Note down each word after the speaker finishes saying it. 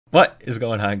What is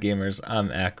going on, gamers?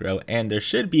 I'm Acro, and there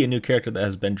should be a new character that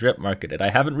has been drip marketed. I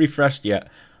haven't refreshed yet.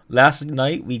 Last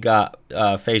night we got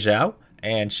Fei Zhao,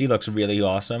 and she looks really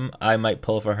awesome. I might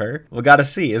pull for her. We gotta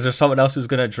see. Is there someone else who's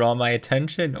gonna draw my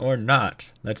attention or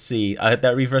not? Let's see. I hit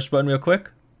that refresh button real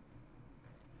quick.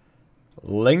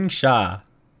 Lingsha.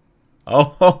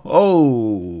 Oh ho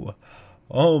ho!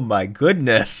 Oh my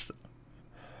goodness!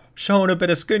 Showing a bit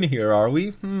of skin here, are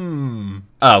we?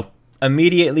 Oh.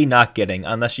 Immediately not getting,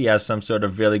 unless she has some sort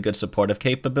of really good supportive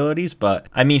capabilities, but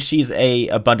I mean, she's a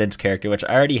abundance character, which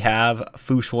I already have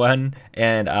Fu Xuan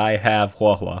and I have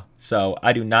Huohuo, so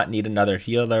I do not need another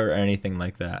healer or anything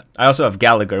like that. I also have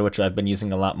Gallagher, which I've been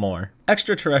using a lot more.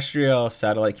 Extraterrestrial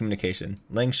satellite communication,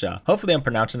 Lingsha. Hopefully I'm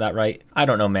pronouncing that right. I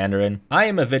don't know Mandarin. I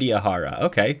am a Vidyahara.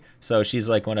 Okay, so she's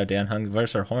like one of Dan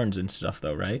Hungver's her horns and stuff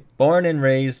though, right? Born and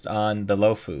raised on the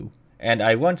Lofu, and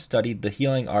I once studied the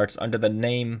healing arts under the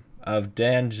name of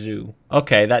Danju.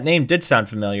 Okay, that name did sound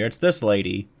familiar. It's this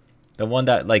lady. The one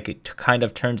that, like, kind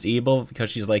of turns evil because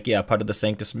she's, like, yeah, part of the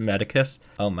Sanctus Medicus.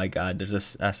 Oh my god, there's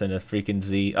this S and a freaking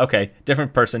Z. Okay,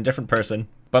 different person, different person.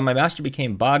 But my master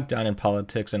became bogged down in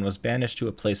politics and was banished to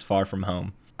a place far from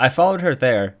home. I followed her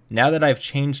there. Now that I've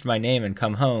changed my name and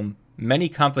come home, many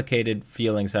complicated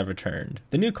feelings have returned.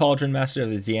 The new cauldron master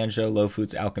of the Dianzhou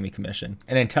Lofu's Alchemy Commission.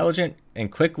 An intelligent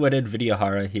and quick-witted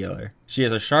Vidyahara healer. She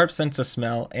has a sharp sense of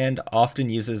smell and often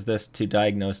uses this to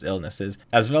diagnose illnesses,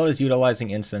 as well as utilizing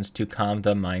incense to calm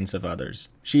the minds of others.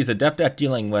 She is adept at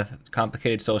dealing with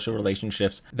complicated social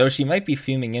relationships. Though she might be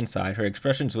fuming inside, her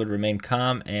expressions would remain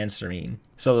calm and serene.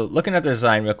 So looking at the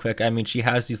design real quick, I mean, she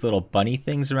has these little bunny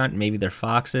things around. Maybe they're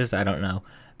foxes. I don't know.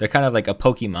 They're kind of like a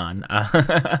Pokemon.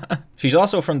 She's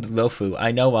also from the Lofu.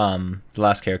 I know the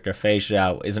last character, Fei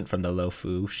Zhao, isn't from the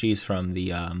Lofu. She's from the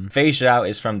Fei Zhao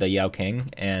is from the Yao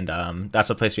King, and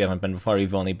that's a place we haven't been before.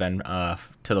 We've only been to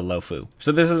the Lofu.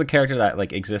 So this is a character that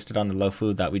like existed on the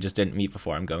Lofu that we just didn't meet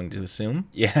before, I'm going to assume.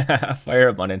 Yeah, Fire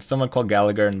Abundance. Someone called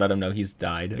Gallagher and let him know he's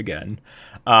died again.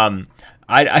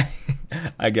 I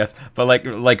guess, but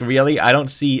like really, I don't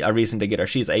see a reason to get her.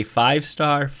 She's a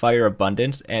 5-star Fire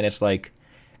Abundance, and it's like,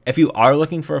 if you are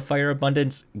looking for a Fire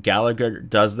Abundance, Gallagher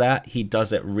does that. He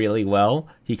does it really well.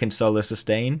 He can solo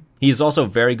sustain. He's also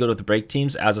very good with break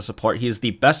teams as a support. He is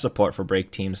the best support for break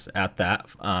teams at that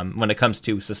when it comes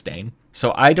to sustain.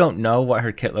 So I don't know what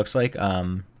her kit looks like.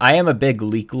 I am a big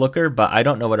leak looker, but I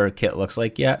don't know what her kit looks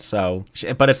like yet. So,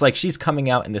 but it's like she's coming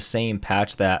out in the same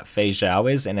patch that Fei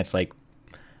Zhao is, and it's like,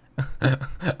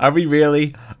 are we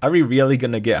really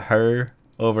gonna get her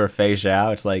over Fei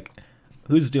Zhao? It's like,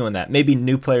 who's doing that? Maybe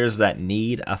new players that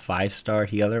need a 5-star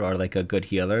healer or like a good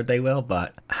healer, they will,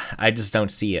 but I just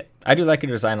don't see it. I do like her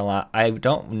design a lot. I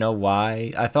don't know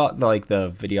why. I thought like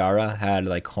the Vidyahara had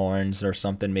like horns or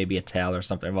something, maybe a tail or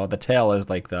something. Well, the tail is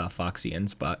like the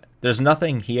Foxians, but there's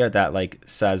nothing here that like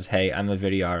says, hey, I'm a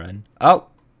Vidyaharan. Oh,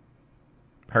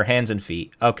 her hands and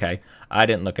feet. Okay, I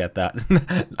didn't look at that.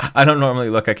 I don't normally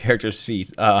look at characters'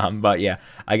 feet, but yeah,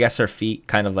 I guess her feet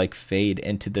kind of like fade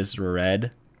into this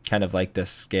red, kind of like this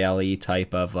scaly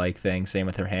type of like thing. Same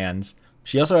with her hands.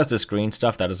 She also has this green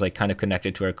stuff that is like kind of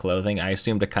connected to her clothing, I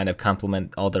assume to kind of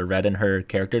complement all the red in her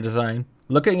character design.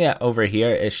 Looking at over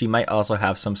here, is she might also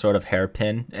have some sort of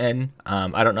hairpin in.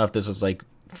 I don't know if this is like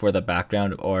for the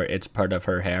background or it's part of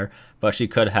her hair, but she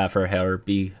could have her hair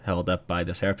be held up by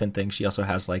this hairpin thing. She also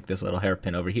has like this little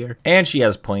hairpin over here, and she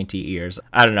has pointy ears.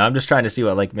 I don't know, I'm just trying to see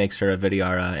what like makes her a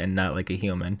Vidyahara and not like a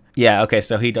human. Yeah, okay,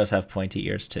 so he does have pointy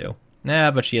ears too.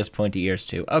 Nah, but she has pointy ears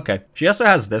too. Okay. She also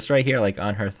has this right here, like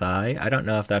on her thigh. I don't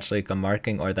know if that's like a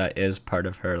marking or that is part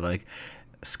of her like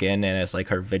skin and it's like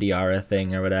her Vidyahara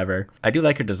thing or whatever. I do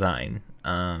like her design.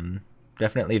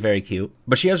 Definitely very cute.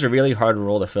 But she has a really hard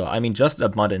role to fill. I mean, just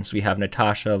Abundance, we have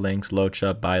Natasha, Lynx,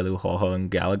 Locha, Bailu, Huohuo,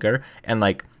 and Gallagher. And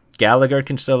like, Gallagher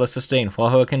can solo sustain,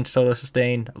 Huohuo can solo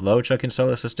sustain, Locha can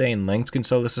solo sustain, Lynx can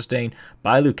solo sustain,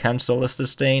 Bailu can solo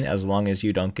sustain as long as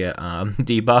you don't get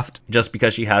debuffed. Just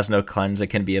because she has no cleanse, it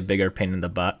can be a bigger pain in the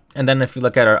butt. And then if we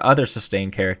look at our other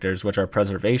sustain characters, which are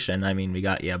Preservation, I mean, we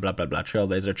got, yeah, blah, blah, blah,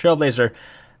 Trailblazer. Trailblazer,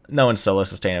 no one's solo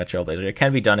sustaining a Trailblazer. It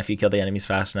can be done if you kill the enemies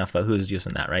fast enough, but who's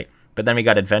using that, right? But then we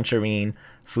got Adventurine,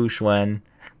 Fu Xuan.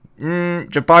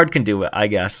 Jabard can do it, I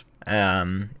guess.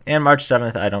 And March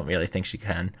 7th, I don't really think she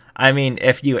can. I mean,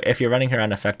 if you're running her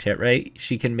on effect hit rate,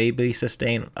 she can maybe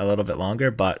sustain a little bit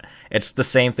longer, but it's the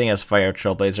same thing as Fire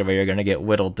Trailblazer where you're going to get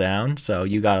whittled down, so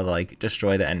you gotta like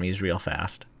destroy the enemies real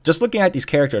fast. Just looking at these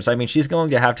characters, I mean, she's going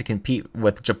to have to compete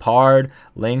with Japard,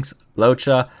 Lynx,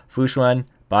 Locha, Fu Xuan,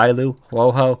 Bailu,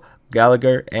 Huohuo,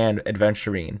 Gallagher, and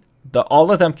Adventurine.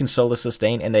 All of them can solo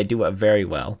sustain, and they do it very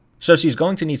well. So she's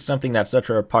going to need something that sets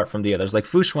her apart from the others. Like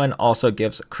Fu Xuan also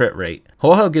gives crit rate.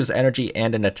 Ho gives energy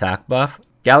and an attack buff.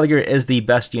 Gallagher is the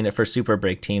best unit for Super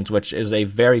Break teams, which is a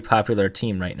very popular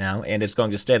team right now, and it's going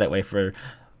to stay that way for,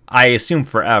 I assume,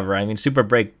 forever. I mean, Super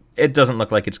Break, it doesn't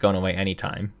look like it's going away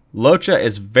anytime. Locha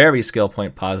is very skill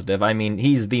point positive. I mean,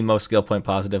 he's the most skill point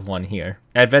positive one here.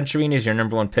 Adventurine is your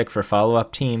 #1 pick for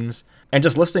follow-up teams. And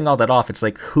just listing all that off, it's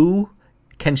like, who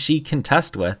can she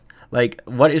contest with? Like,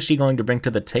 what is she going to bring to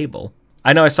the table?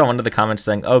 I know I saw one of the comments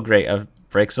saying, oh, great, a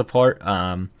break support.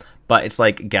 But it's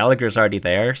like Gallagher's already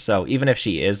there. So even if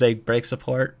she is a break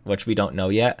support, which we don't know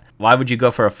yet, why would you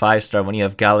go for a 5-star when you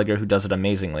have Gallagher who does it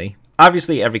amazingly?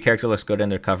 Obviously, every character looks good in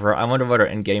their cover. I wonder what her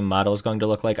in-game model is going to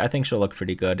look like. I think she'll look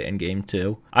pretty good in-game,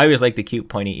 too. I always like the cute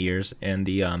pointy ears and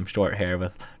the short hair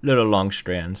with little long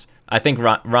strands. I think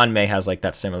Ron May has, like,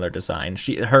 that similar design.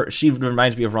 She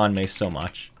reminds me of Ron May so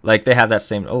much. Like, they have that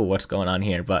same... Oh, what's going on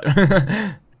here? But...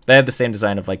 They have the same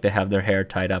design of, like, they have their hair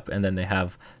tied up and then they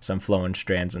have some flowing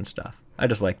strands and stuff. I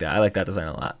just like that. I like that design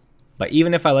a lot. But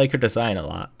even if I like her design a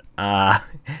lot,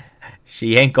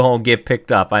 she ain't gonna get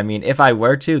picked up. I mean, if I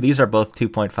were to, these are both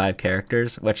 2.5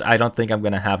 characters, which I don't think I'm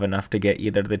gonna have enough to get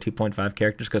either of the 2.5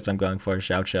 characters because I'm going for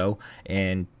Xiao Qiu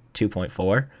and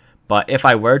 2.4. But if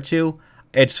I were to,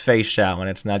 it's Fei Xiao and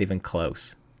it's not even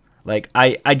close. Like,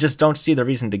 I just don't see the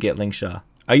reason to get Lingsha.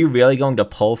 Are you really going to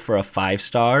pull for a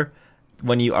 5-star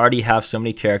when you already have so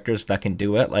many characters that can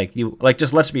do it? Like,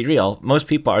 just let's be real. Most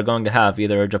people are going to have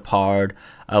either a Japard,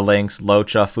 a Lynx,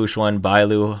 Locha, Fu Xuan,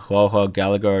 Bailu, Huohuo,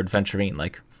 Gallagher, or Adventurine.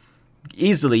 Like,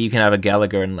 easily you can have a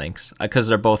Gallagher and Lynx because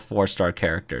they're both 4-star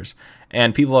characters.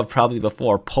 And people have probably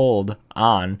before pulled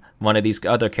on one of these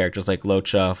other characters like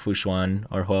Locha, Fu Xuan,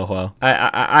 or Huohuo.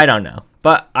 I don't know.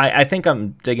 But I think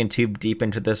I'm digging too deep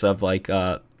into this of, like,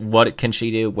 what can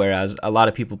she do, whereas a lot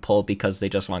of people pull because they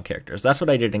just want characters. That's what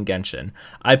I did in Genshin.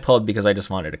 I pulled because I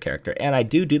just wanted a character. And I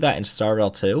do that in Star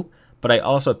Rail too, but I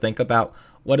also think about,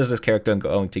 what is this character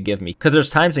going to give me? Because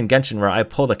there's times in Genshin where I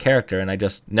pulled a character and I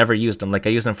just never used them. Like, I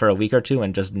used them for a week or two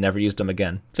and just never used them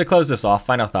again. To close this off,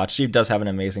 final thoughts. She does have an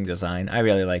amazing design. I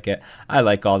really like it. I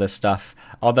like all this stuff.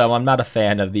 Although I'm not a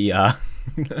fan of the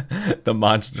the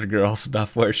monster girl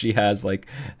stuff where she has, like,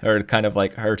 her kind of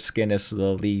like her skin is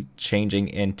slowly changing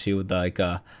into like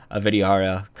a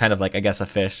Vidyara, kind of like, I guess, a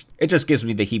fish. It just gives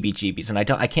me the heebie-jeebies, and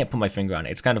I can't put my finger on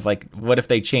it. It's kind of like, what if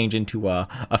they change into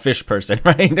a fish person,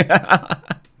 right?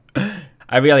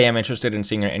 I really am interested in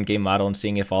seeing her in-game model and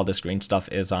seeing if all this green stuff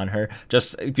is on her,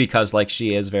 just because, like,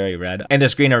 she is very red, and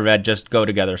this green and red just go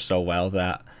together so well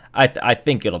that I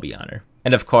think it'll be on her.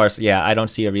 And of course, yeah, I don't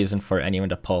see a reason for anyone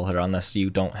to pull her unless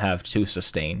you don't have 2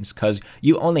 sustains, because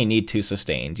you only need 2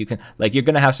 sustains. You can, like, you're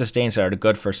going to have sustains that are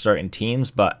good for certain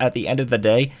teams, but at the end of the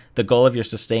day, the goal of your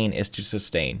sustain is to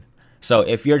sustain. So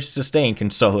if your sustain can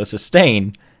solo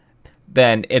sustain,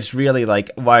 then it's really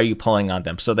like, why are you pulling on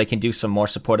them? So they can do some more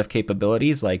supportive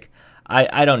capabilities? Like,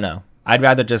 I don't know. I'd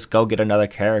rather just go get another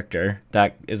character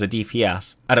that is a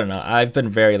DPS. I don't know. I've been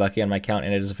very lucky on my account,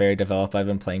 and it is very developed. I've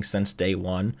been playing since day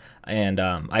 1, and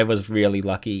I was really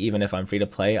lucky. Even if I'm free to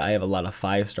play, I have a lot of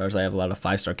 5-stars. I have a lot of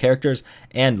 5-star characters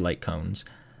and light cones.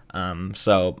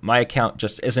 So my account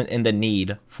just isn't in the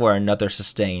need for another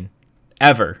sustain,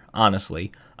 ever,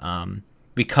 honestly,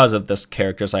 because of the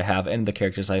characters I have and the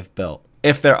characters I've built.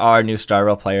 If there are new Star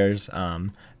Rail players,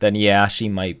 then yeah, she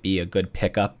might be a good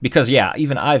pickup. Because yeah,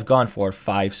 even I've gone for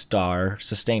 5-star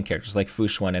sustained characters like Fu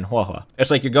Xuan and Huohuo.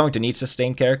 It's like you're going to need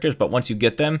sustained characters, but once you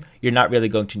get them, you're not really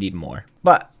going to need more.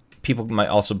 But people might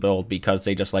also build because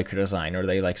they just like her design or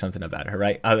they like something about her,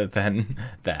 right? Other than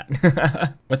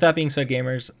that. With that being said,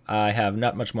 gamers, I have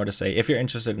not much more to say. If you're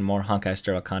interested in more Honkai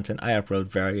Star Rail content, I upload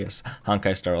various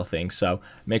Honkai Star Rail things, so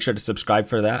make sure to subscribe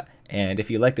for that. And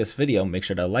if you like this video, make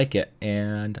sure to like it.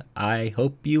 And I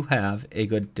hope you have a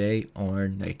good day or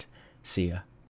night. See ya.